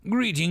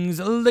Greetings,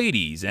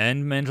 ladies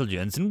and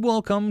gents, and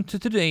welcome to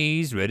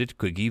today's Reddit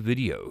Quickie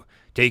video,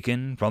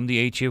 taken from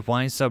the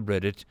HFY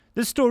subreddit.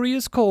 The story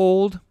is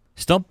called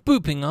Stop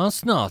Booping Our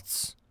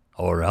Snots,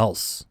 or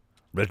Else,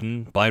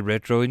 written by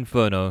Retro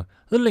Inferno.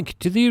 The link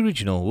to the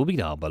original will be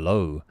down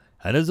below,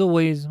 and as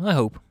always, I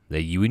hope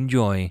that you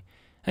enjoy,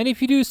 and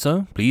if you do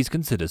so, please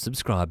consider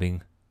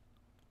subscribing.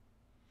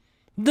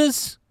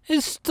 This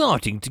is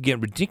starting to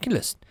get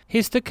ridiculous,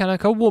 hissed a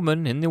calico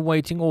woman in the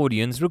waiting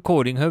audience,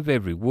 recording her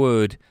every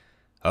word.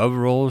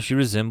 Overall, she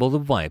resembled a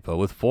viper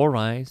with 4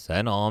 eyes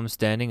and arms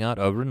standing out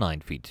over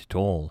 9 feet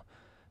tall.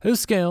 Her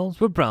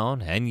scales were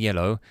brown and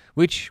yellow,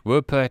 which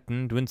were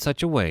patterned in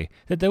such a way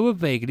that they were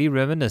vaguely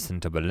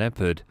reminiscent of a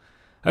leopard.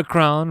 A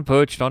crown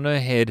perched on her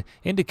head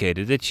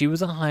indicated that she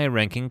was a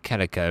high-ranking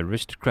calico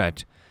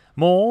aristocrat,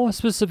 more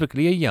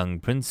specifically a young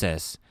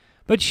princess.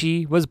 But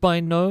she was by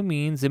no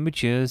means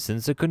immature,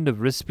 since a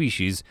carnivorous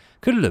species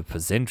could live for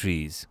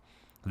centuries.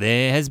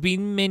 There has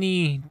been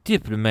many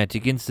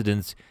diplomatic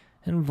incidents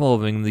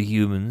involving the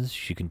humans,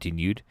 she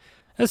continued.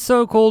 A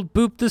so-called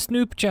Boop the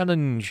Snoop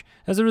challenge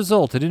has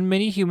resulted in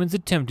many humans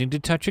attempting to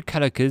touch a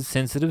calico's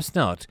sensitive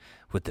snout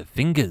with their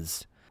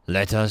fingers.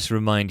 Let us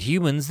remind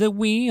humans that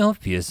we are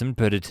fearsome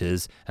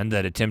predators, and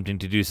that attempting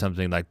to do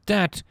something like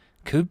that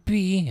could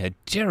be a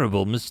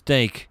terrible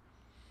mistake.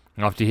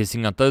 After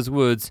hissing out those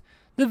words,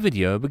 the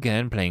video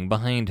began playing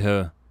behind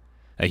her.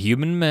 A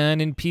human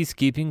man in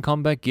peacekeeping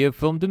combat gear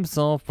filmed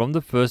himself from the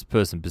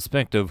first-person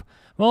perspective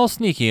while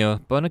sneaking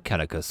up on a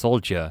calico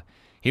soldier.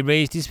 He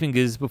raised his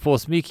fingers before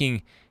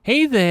speaking,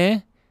 "Hey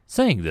there!"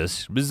 Saying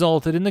this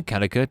resulted in the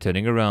calico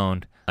turning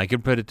around. Like a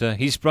predator,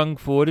 he sprung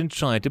forward and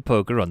tried to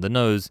poke her on the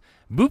nose.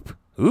 Boop!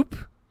 Oop!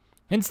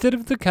 Instead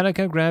of, the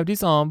calico grabbed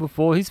his arm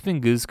before his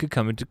fingers could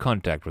come into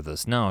contact with her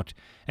snout,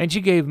 and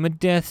she gave him a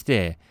death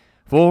stare.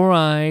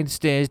 4-eyed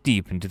stares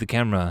deep into the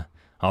camera.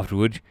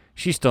 Afterward,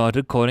 she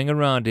started coiling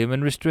around him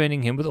and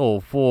restraining him with all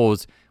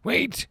 4s.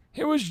 "Wait,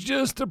 it was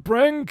just a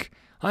prank.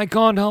 I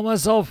can't help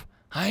myself.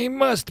 I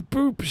must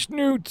boop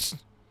snoots."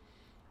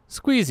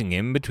 Squeezing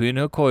him between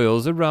her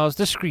coils aroused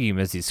a scream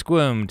as he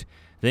squirmed.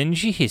 Then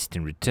she hissed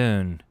in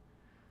return.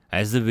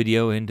 As the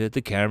video ended,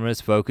 the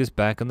cameras focused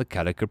back on the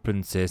calico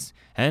princess,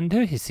 and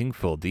her hissing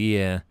filled the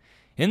air.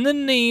 "In the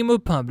name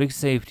of public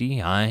safety,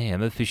 I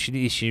am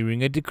officially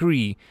issuing a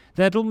decree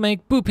that'll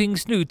make booping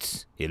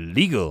snoots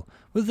illegal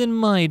within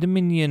my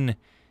dominion.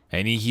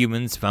 Any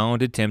humans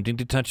found attempting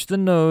to touch the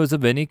nose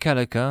of any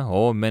calico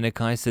or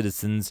Menakai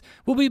citizens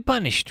will be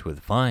punished with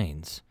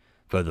fines.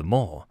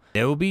 Furthermore,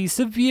 there will be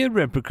severe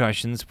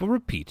repercussions for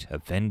repeat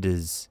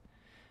offenders."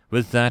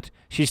 With that,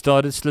 she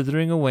started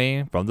slithering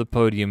away from the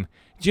podium.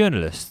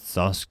 Journalists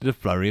asked a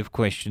flurry of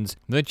questions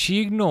that she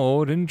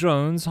ignored, and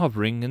drones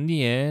hovering in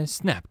the air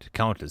snapped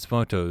countless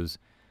photos.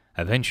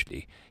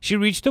 Eventually, she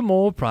reached a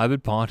more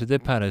private part of their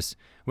palace,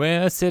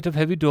 where a set of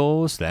heavy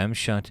doors slammed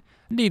shut,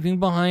 leaving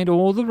behind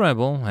all the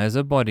rabble as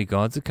her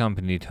bodyguards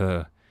accompanied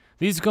her.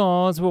 These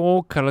guards were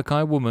all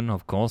calico women,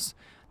 of course.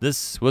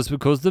 This was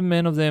because the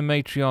men of their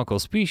matriarchal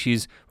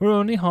species were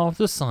only half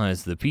the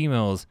size of the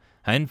females,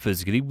 and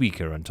physically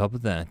weaker on top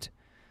of that.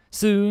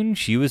 Soon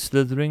she was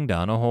slithering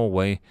down a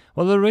hallway,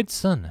 while the red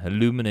sun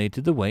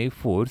illuminated the way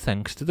forward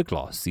thanks to the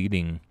glass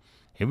ceiling.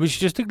 It was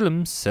just a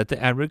glimpse at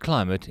the arid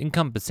climate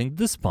encompassing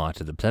this part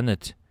of the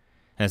planet.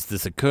 As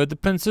this occurred, the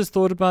princess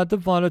thought about the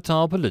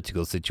volatile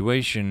political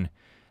situation.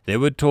 There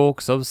were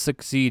talks of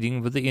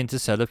succeeding with the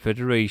Interstellar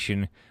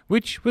Federation,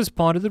 which was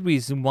part of the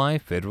reason why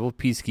federal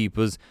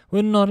peacekeepers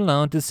were not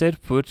allowed to set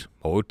foot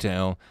or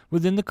tail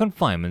within the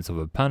confinements of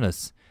her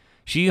palace.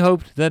 She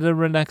hoped that a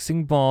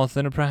relaxing bath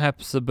and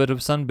perhaps a bit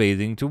of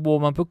sunbathing to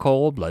warm up her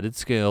cold-blooded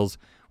scales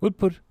would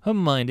put her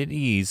mind at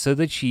ease so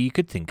that she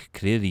could think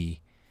clearly.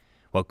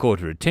 What caught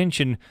her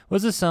attention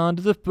was the sound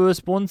of the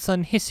firstborn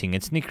son hissing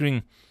and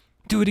snickering.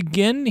 "Do it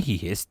again," he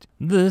hissed.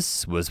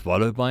 This was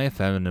followed by a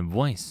feminine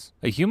voice,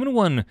 a human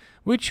one,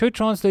 which her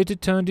translator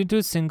turned into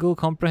a single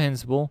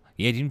comprehensible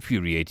yet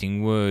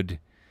infuriating word.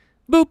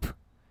 "Boop!"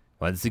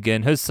 Once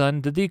again her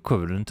son did the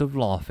equivalent of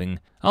laughing,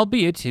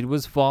 albeit it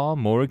was far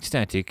more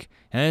ecstatic.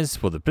 As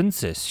for the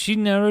princess, she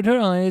narrowed her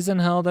eyes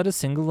and held out a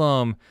single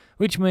arm,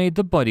 which made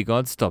the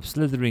bodyguard stop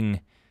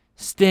slithering.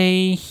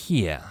 "Stay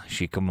here,"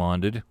 she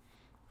commanded.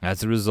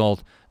 As a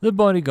result, the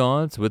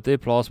bodyguards, with their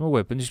plasma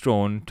weapons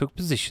drawn, took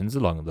positions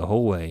along the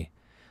hallway.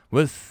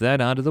 With that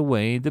out of the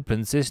way, the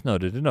princess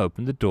nodded and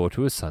opened the door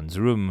to her son's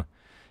room.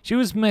 She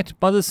was met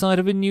by the sight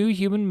of a new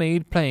human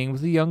maid playing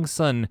with the young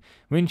son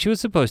when she was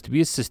supposed to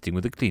be assisting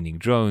with the cleaning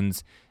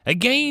drones.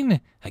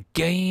 "Again!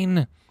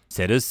 Again!"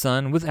 said her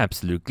son with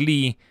absolute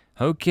glee.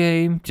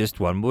 "Okay, just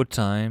one more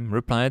time,"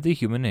 replied the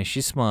human as she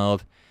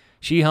smiled.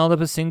 She held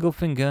up a single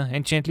finger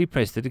and gently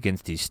pressed it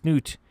against his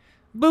snoot.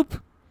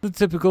 Boop! The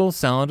typical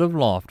sound of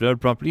laughter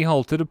abruptly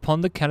halted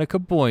upon the calico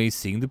boy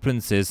seeing the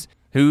princess,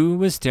 who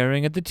was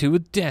staring at the two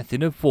with death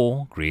in her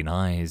 4 green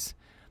eyes.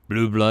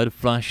 Blue blood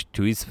flushed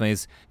to his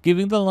face,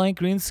 giving the light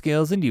green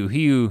scales a new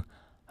hue.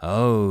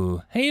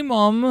 "Oh, hey,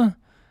 Mom!"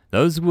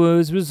 Those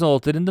words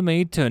resulted in the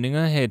maid turning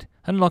her head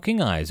and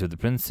locking eyes with the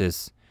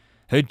princess.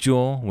 Her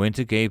jaw went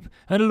agape,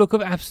 and a look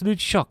of absolute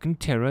shock and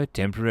terror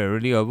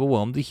temporarily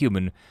overwhelmed the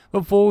human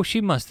before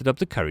she mustered up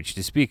the courage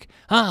to speak.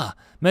 "Ah,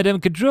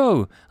 Madame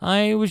Coudreau,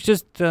 I was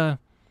just,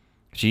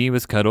 She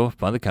was cut off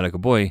by the calico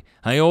boy.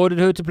 "I ordered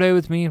her to play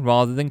with me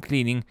rather than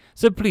cleaning,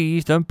 so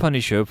please don't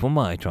punish her for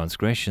my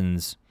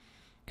transgressions."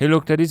 He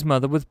looked at his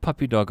mother with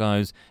puppy-dog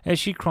eyes as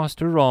she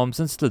crossed her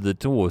arms and slithered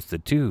towards the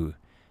two.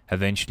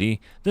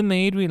 Eventually, the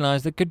maid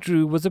realized that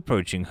Coudreau was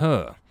approaching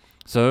her,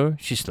 so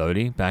she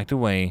slowly backed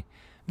away.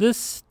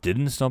 This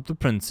didn't stop the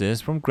princess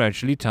from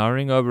gradually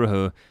towering over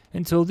her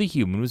until the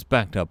human was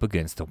backed up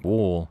against the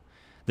wall.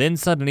 Then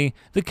suddenly,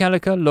 the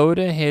calico lowered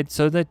her head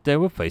so that they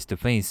were face to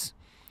face.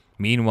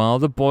 Meanwhile,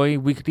 the boy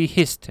weakly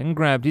hissed and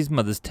grabbed his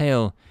mother's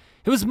tail.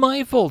 "It was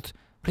my fault.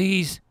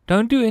 Please,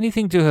 don't do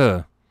anything to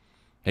her."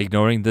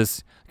 Ignoring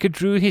this,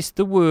 Coudreau hissed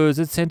the words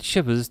that sent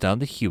shivers down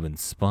the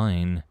human's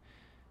spine.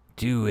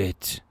 "Do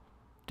it."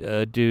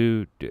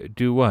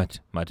 Do what?"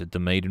 muttered the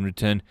maid in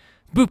return.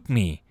 "Boop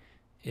me."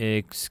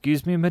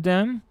 "Excuse me,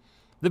 madame?"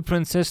 The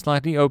princess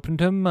slightly opened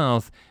her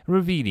mouth,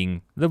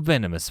 revealing the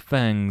venomous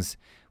fangs.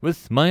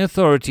 "With my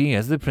authority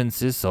as the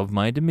princess of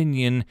my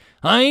dominion,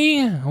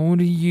 I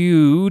order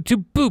you to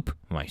boop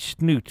my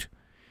snoot."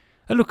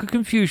 A look of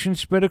confusion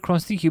spread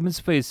across the human's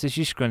face as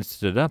she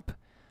scrunched it up.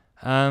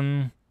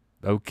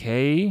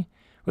 Okay."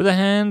 With a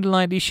hand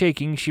lightly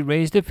shaking, she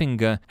raised a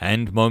finger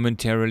and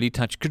momentarily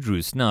touched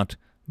Coudreau's snout.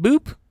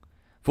 Boop!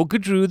 For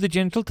Coudreau, the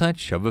gentle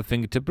touch of a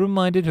fingertip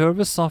reminded her of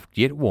a soft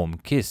yet warm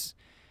kiss.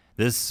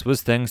 This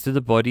was thanks to the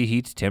body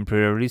heat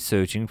temporarily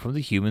surging from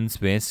the human's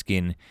bare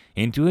skin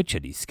into her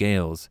chilly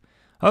scales.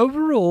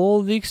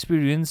 Overall, the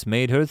experience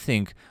made her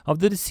think of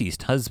the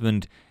deceased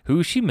husband,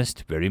 who she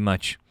missed very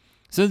much.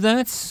 "So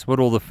that's what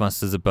all the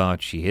fuss is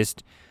about," she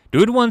hissed.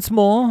 "Do it once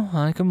more,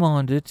 I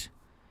command it."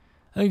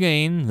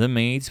 Again, the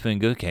maid's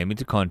finger came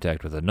into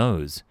contact with her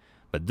nose,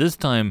 but this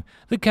time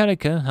the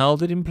calico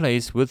held it in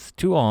place with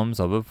two arms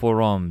of her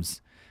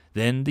forearms.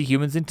 Then the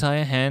human's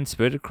entire hand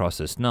spread across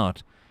her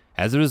snout.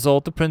 As a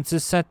result, the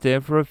princess sat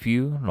there for a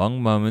few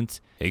long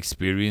moments,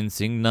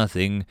 experiencing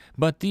nothing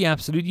but the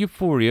absolute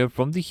euphoria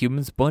from the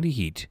human's body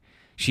heat.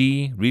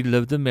 She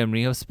relived the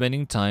memory of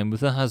spending time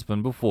with her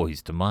husband before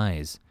his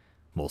demise.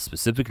 More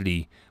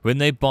specifically, when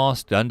they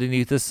basked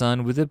underneath the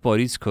sun with their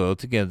bodies curled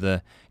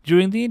together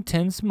during the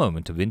intense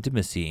moment of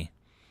intimacy.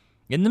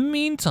 In the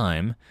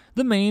meantime,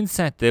 the maid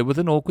sat there with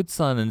an awkward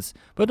silence,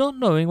 but not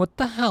knowing what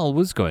the hell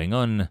was going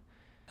on.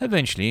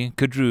 Eventually,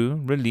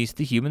 Coudreau released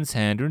the human's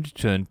hand and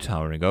returned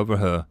towering over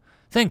her.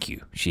 "Thank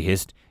you," she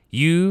hissed.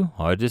 "You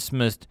are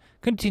dismissed.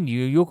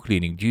 Continue your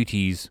cleaning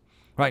duties."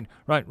 Right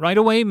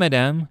away,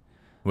 madame."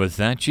 With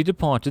that, she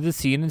departed the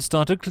scene and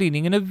started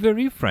cleaning in a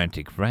very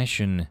frantic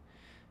fashion.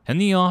 In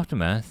the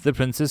aftermath, the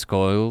princess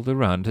coiled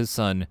around her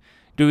son,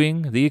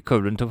 doing the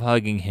equivalent of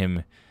hugging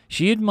him.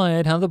 She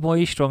admired how the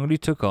boy strongly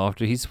took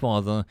after his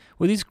father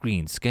with his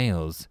green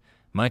scales,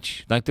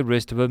 much like the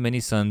rest of her many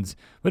sons,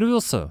 but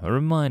also a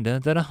reminder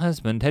that her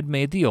husband had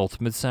made the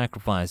ultimate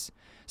sacrifice,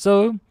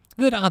 so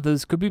that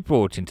others could be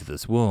brought into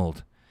this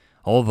world.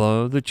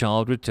 Although the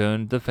child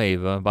returned the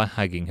favor by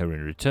hugging her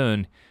in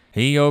return,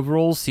 he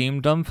overall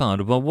seemed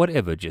dumbfounded by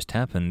whatever just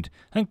happened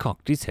and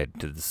cocked his head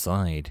to the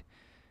side.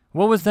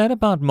 "What was that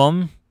about,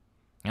 Mom?"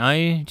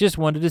 "I just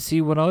wanted to see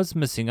what I was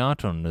missing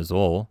out on, is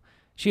all,"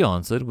 she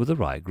answered with a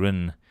wry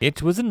grin.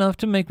 "It was enough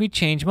to make me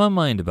change my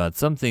mind about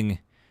something.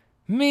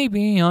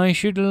 Maybe I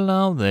should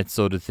allow that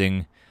sort of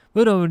thing,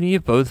 but only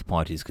if both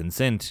parties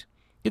consent.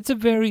 It's a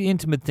very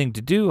intimate thing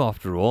to do,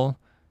 after all.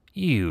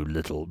 You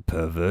little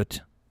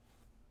pervert."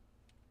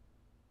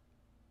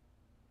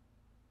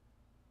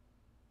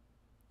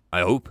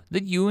 I hope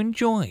that you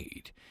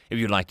enjoyed. If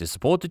you'd like to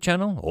support the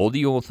channel or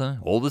the author,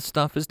 all the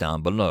stuff is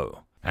down below.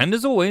 And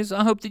as always,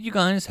 I hope that you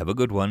guys have a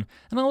good one,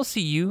 and I'll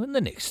see you in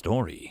the next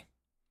story.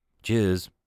 Cheers.